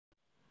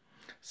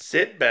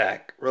Sit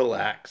back,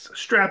 relax,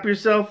 strap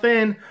yourself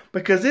in,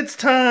 because it's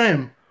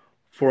time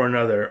for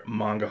another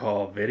Manga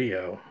Haul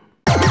video.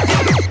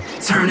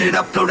 Turn it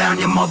up, throw down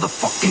your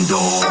motherfucking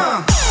door.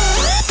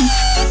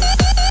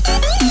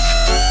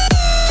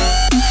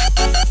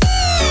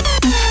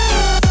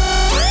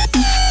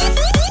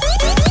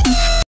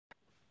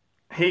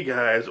 Hey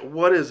guys,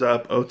 what is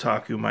up?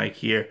 Otaku Mike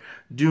here,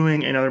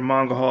 doing another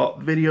Manga Haul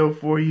video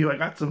for you. I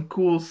got some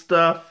cool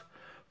stuff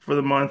for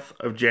the month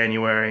of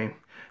January.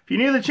 If you're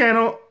new to the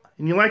channel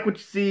and you like what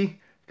you see,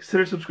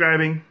 consider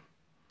subscribing.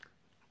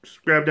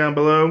 Subscribe down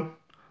below,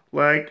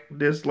 like,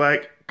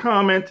 dislike,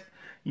 comment,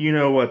 you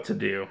know what to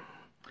do.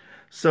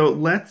 So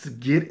let's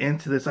get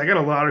into this. I got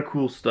a lot of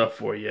cool stuff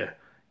for you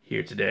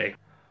here today.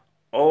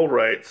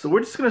 Alright, so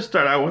we're just going to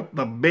start out with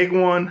the big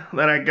one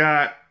that I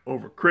got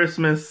over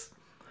Christmas.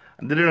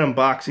 I did an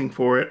unboxing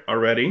for it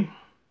already,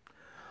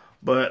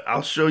 but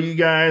I'll show you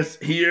guys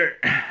here.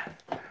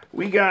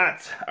 We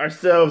got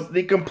ourselves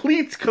the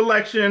complete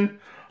collection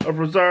of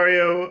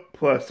Rosario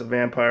plus a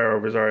vampire or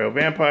Rosario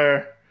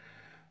vampire.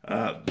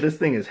 This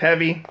thing is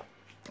heavy.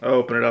 I'll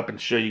open it up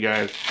and show you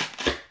guys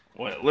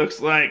what it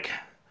looks like.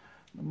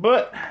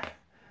 But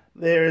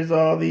there's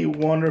all the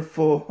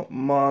wonderful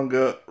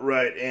manga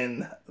right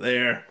in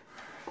there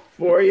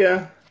for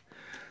you.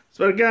 It's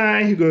about a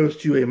guy who goes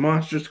to a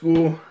monster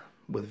school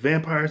with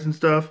vampires and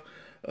stuff.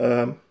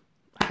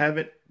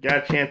 Haven't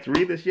got a chance to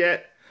read this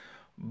yet,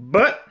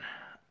 but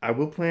I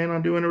will plan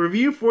on doing a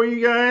review for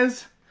you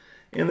guys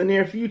in the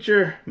near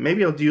future.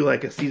 Maybe I'll do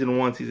like a season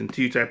 1, season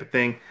 2 type of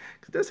thing,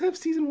 because it does have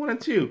season 1 and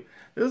 2.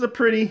 This is a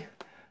pretty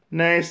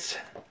nice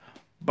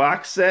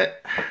box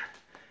set,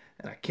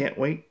 and I can't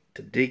wait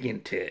to dig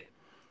into it.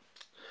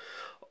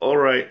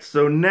 Alright,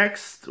 so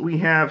next we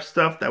have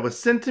stuff that was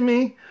sent to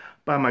me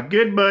by my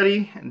good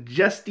buddy,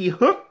 Justy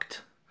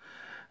Hooked.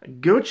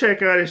 Go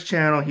check out his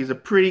channel. He's a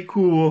pretty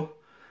cool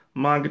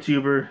manga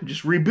tuber.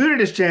 Just rebooted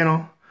his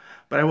channel,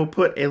 but I will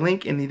put a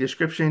link in the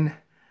description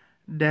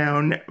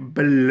down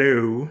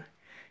below.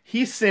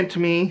 He sent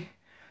me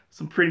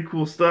some pretty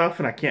cool stuff,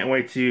 and I can't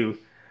wait to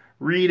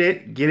read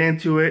it, get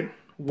into it,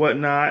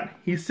 whatnot.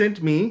 He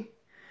sent me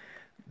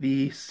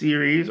the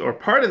series, or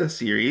part of the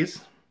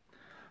series,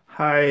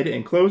 Hide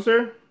and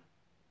Closer.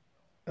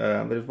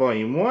 There's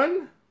volume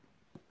 1.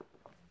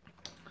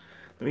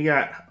 Then we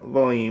got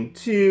volume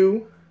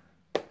 2.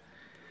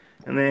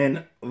 And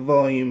then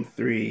volume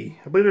 3.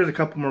 I believe there's a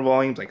couple more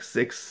volumes, like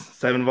 6,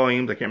 7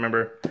 volumes, I can't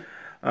remember.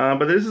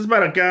 But this is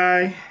about a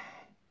guy.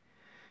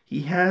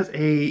 He has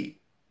a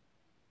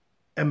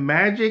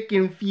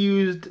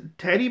magic-infused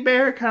teddy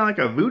bear, kind of like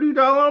a voodoo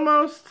doll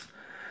almost.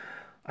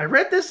 I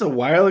read this a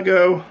while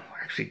ago,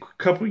 actually a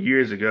couple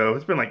years ago.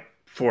 It's been like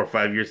 4 or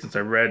 5 years since I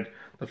read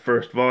the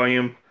first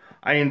volume.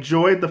 I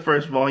enjoyed the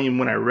first volume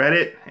when I read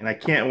it, and I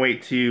can't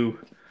wait to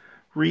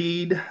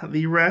read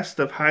the rest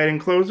of Hide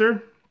and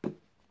Closer.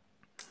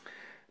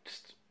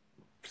 Just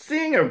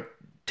seeing a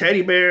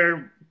teddy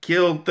bear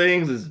kill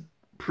things is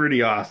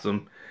pretty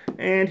awesome.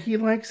 And he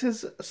likes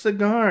his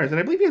cigars, and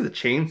I believe he has a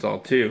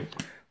chainsaw too,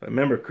 if I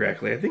remember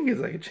correctly. I think he has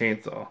like a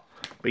chainsaw.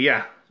 But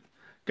yeah,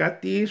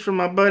 got these from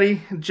my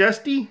buddy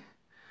Justy.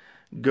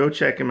 Go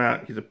check him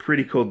out. He's a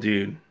pretty cool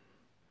dude.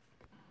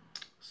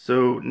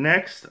 So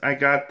next I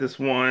got this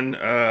one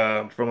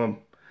from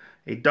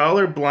a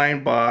dollar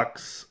blind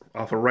box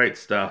off of Right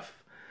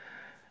Stuff.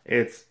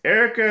 It's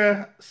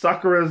Erika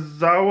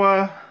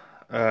Sakurazawa,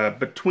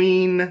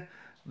 Between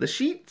the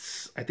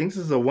Sheets. I think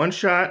this is a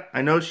one-shot.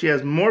 I know she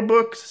has more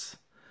books,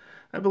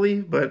 I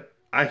believe, but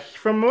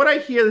from what I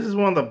hear, this is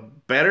one of the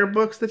better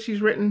books that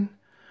she's written.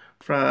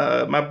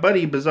 My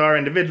buddy, Bizarre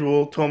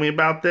Individual, told me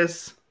about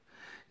this.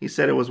 He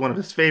said it was one of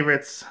his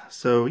favorites.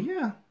 So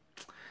yeah,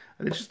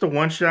 it's just a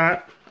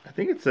one-shot. I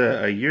think it's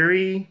a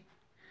Yuri.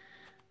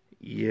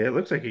 Yeah, it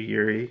looks like a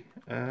Yuri.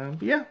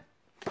 Yeah,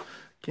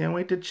 can't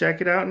wait to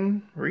check it out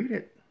and read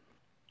it.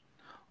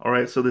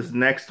 Alright, so this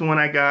next one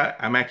I got,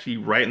 I'm actually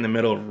right in the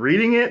middle of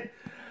reading it.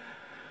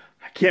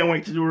 I can't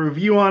wait to do a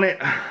review on it.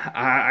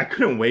 I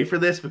couldn't wait for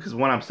this because,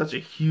 one, I'm such a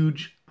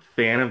huge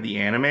fan of the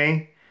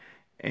anime,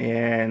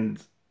 and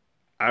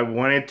I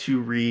wanted to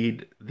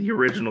read the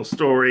original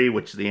story,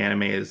 which the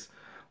anime is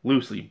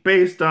loosely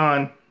based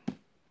on.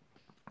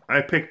 I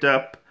picked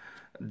up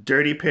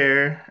Dirty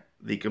Pair,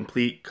 the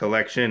complete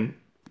collection.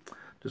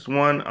 Just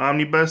one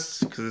omnibus,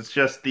 because it's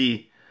just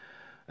an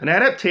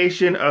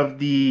adaptation of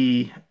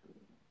the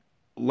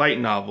light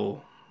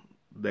novel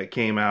that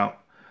came out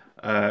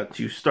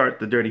to start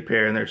the Dirty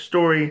Pair and their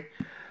story.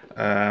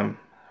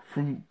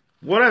 From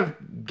what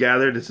I've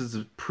gathered, this is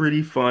a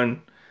pretty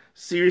fun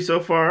series so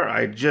far.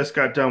 I just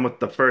got done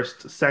with the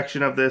first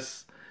section of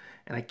this,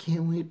 and I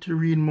can't wait to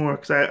read more,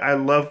 because I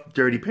love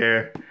Dirty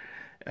Pair.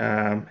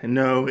 And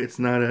no, it's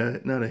not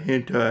a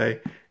hentai.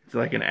 It's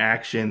like an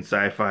action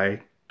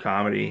sci-fi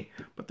comedy,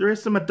 but there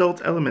is some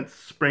adult elements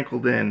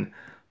sprinkled in.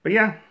 But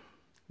yeah,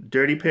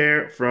 Dirty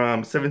Pair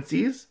from 7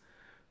 Seas,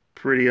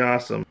 pretty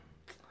awesome.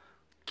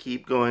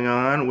 Keep going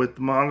on with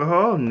the manga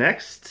haul.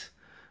 Next,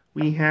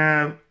 we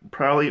have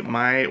probably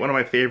one of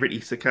my favorite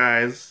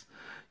isekais.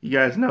 You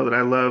guys know that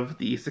I love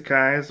the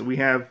isekais. We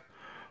have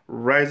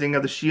Rising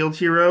of the Shield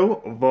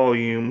Hero,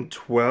 Volume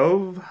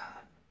 12.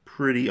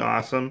 Pretty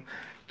awesome.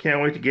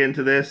 Can't wait to get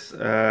into this.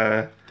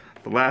 The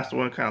last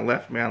one kind of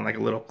left me on like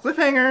a little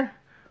cliffhanger.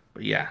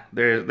 But yeah,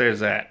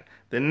 there's that.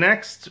 The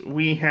next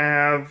we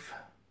have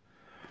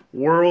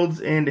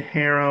World's End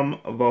Harem,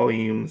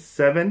 Volume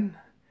 7.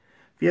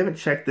 If you haven't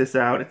checked this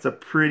out, it's a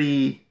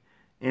pretty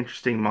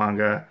interesting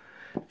manga.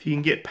 If you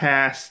can get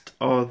past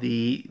all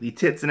the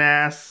tits and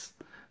ass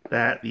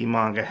that the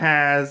manga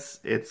has,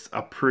 it's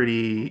a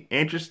pretty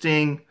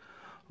interesting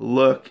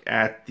look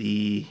at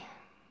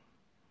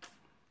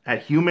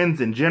humans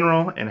in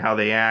general and how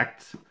they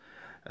act.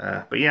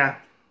 But yeah,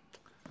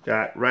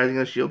 got Rising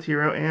of the Shield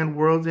Hero and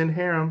World's End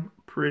Harem.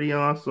 Pretty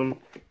awesome.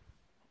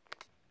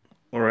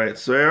 Alright,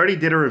 so I already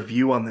did a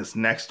review on this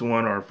next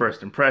one, or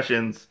first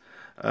impressions.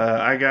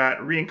 I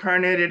got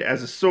Reincarnated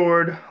as a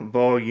Sword,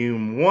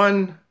 Volume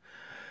 1.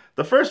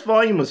 The first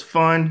volume was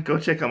fun. Go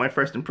check out my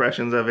first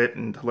impressions of it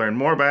and to learn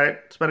more about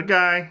it. It's about a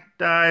guy,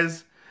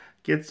 dies,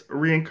 gets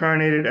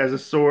reincarnated as a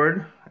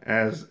sword,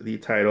 as the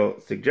title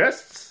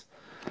suggests,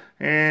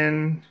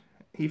 and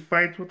he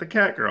fights with the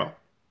cat girl.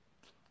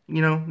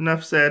 You know,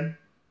 enough said.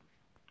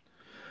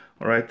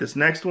 Alright, this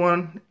next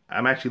one,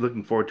 I'm actually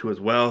looking forward to as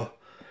well.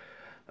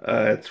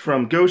 It's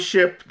from Ghost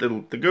Ship, the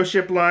Ghost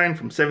Ship line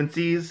from Seven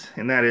Seas,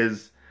 and that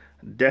is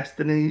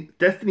Destiny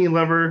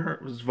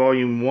Lover,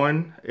 Volume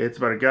 1. It's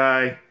about a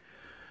guy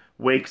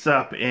wakes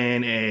up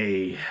in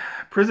a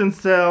prison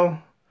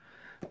cell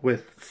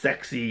with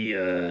sexy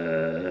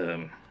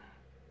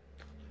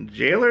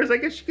jailers, I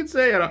guess you could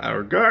say,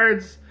 or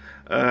guards.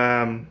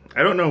 I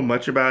don't know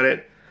much about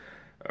it,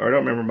 or I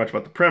don't remember much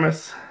about the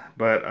premise,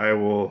 but I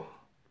will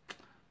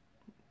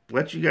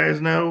let you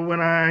guys know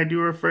when I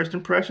do our first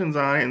impressions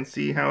on it and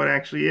see how it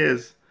actually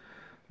is.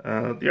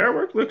 The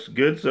artwork looks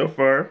good so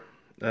far.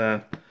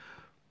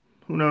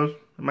 Who knows?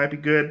 It might be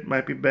good,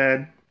 might be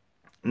bad.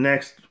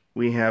 Next,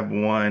 we have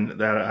one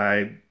that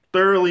I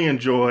thoroughly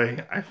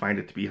enjoy. I find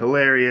it to be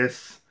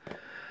hilarious.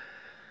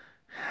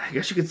 I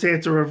guess you could say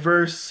it's a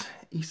reverse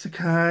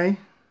isekai.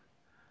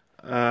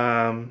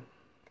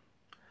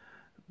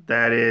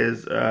 That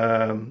is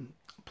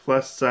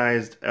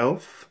Plus-Sized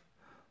Elf,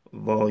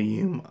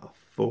 Volume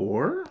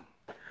 4.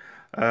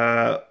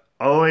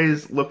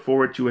 Always look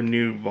forward to a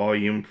new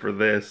volume for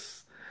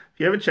this. If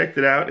you haven't checked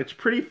it out, it's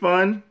pretty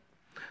fun.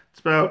 It's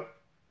about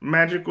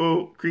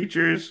magical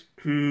creatures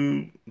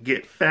who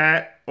get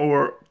fat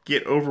or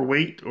get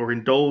overweight or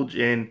indulge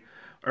in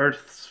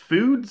Earth's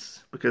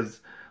foods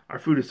because our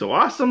food is so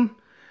awesome.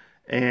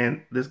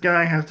 And this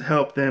guy has to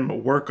help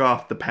them work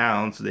off the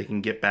pounds so they can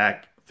get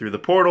back through the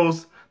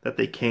portals that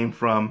they came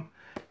from.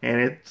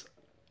 And it's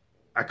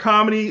a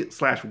comedy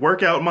 /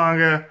 workout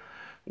manga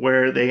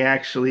where they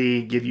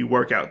actually give you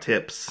workout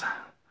tips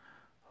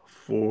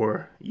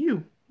for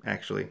you,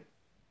 actually.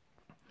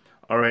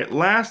 Alright,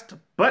 last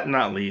but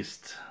not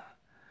least,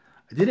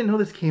 I didn't know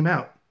this came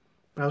out,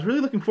 but I was really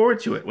looking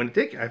forward to it. When it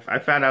did, I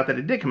found out that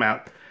it did come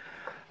out.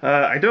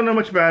 I don't know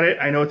much about it.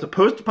 I know it's a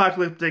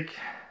post-apocalyptic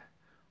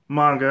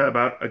manga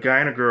about a guy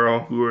and a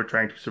girl who are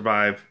trying to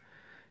survive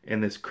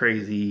in this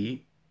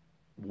crazy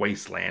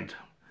wasteland.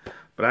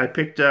 But I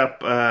picked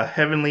up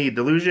Heavenly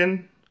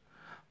Delusion,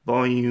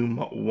 Volume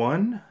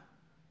 1.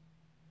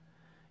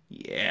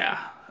 Yeah.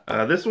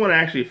 This one I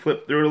actually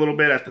flipped through it a little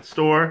bit at the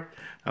store.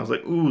 I was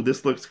like, ooh,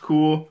 this looks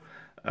cool.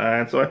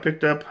 And so I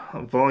picked up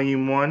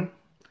Volume 1.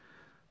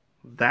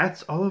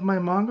 That's all of my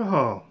manga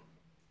haul.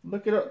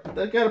 Look at it.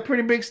 I got a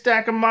pretty big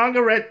stack of manga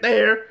right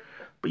there.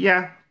 But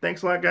yeah,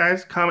 thanks a lot,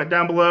 guys. Comment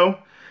down below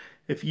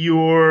if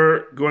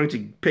you're going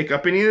to pick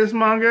up any of this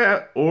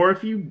manga, or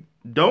if you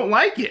don't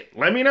like it.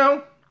 Let me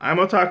know. I'm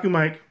Otaku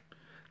Mike.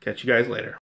 Catch you guys later.